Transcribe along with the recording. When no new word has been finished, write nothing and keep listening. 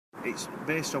It's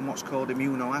based on what's called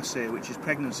immunoassay, which is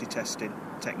pregnancy testing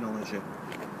technology.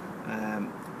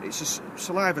 It's a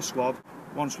saliva swab.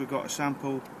 Once we've got a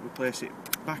sample, we place it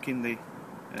back in the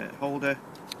holder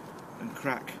and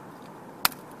crack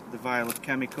the vial of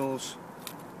chemicals.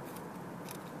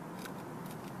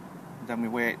 Then we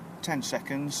wait 10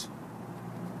 seconds,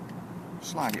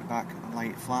 slide it back and lay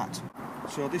it flat.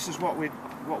 So this is what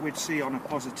we'd see on a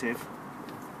positive.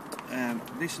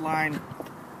 This line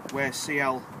where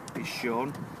CL is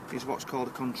shown is what's called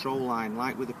a control line.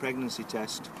 Like with the pregnancy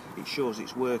test, it shows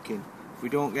it's working. If we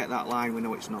don't get that line, we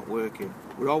know it's not working.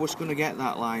 We're always going to get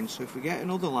that line, so if we get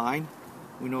another line,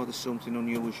 we know there's something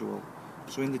unusual.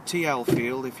 So in the TL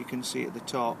field, if you can see at the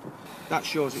top, that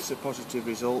shows it's a positive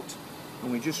result,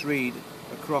 and we just read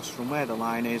across from where the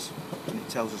line is and it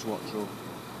tells us what drug.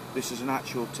 This is an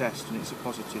actual test and it's a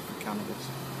positive for cannabis.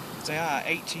 They are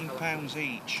 £18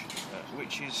 each,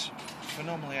 which is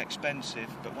phenomenally expensive,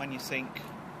 but when you think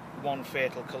one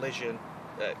fatal collision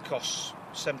costs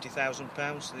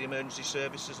 £70,000 to the emergency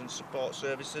services and support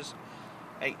services,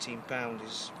 £18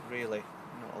 is really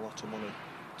not a lot of money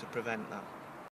to prevent that.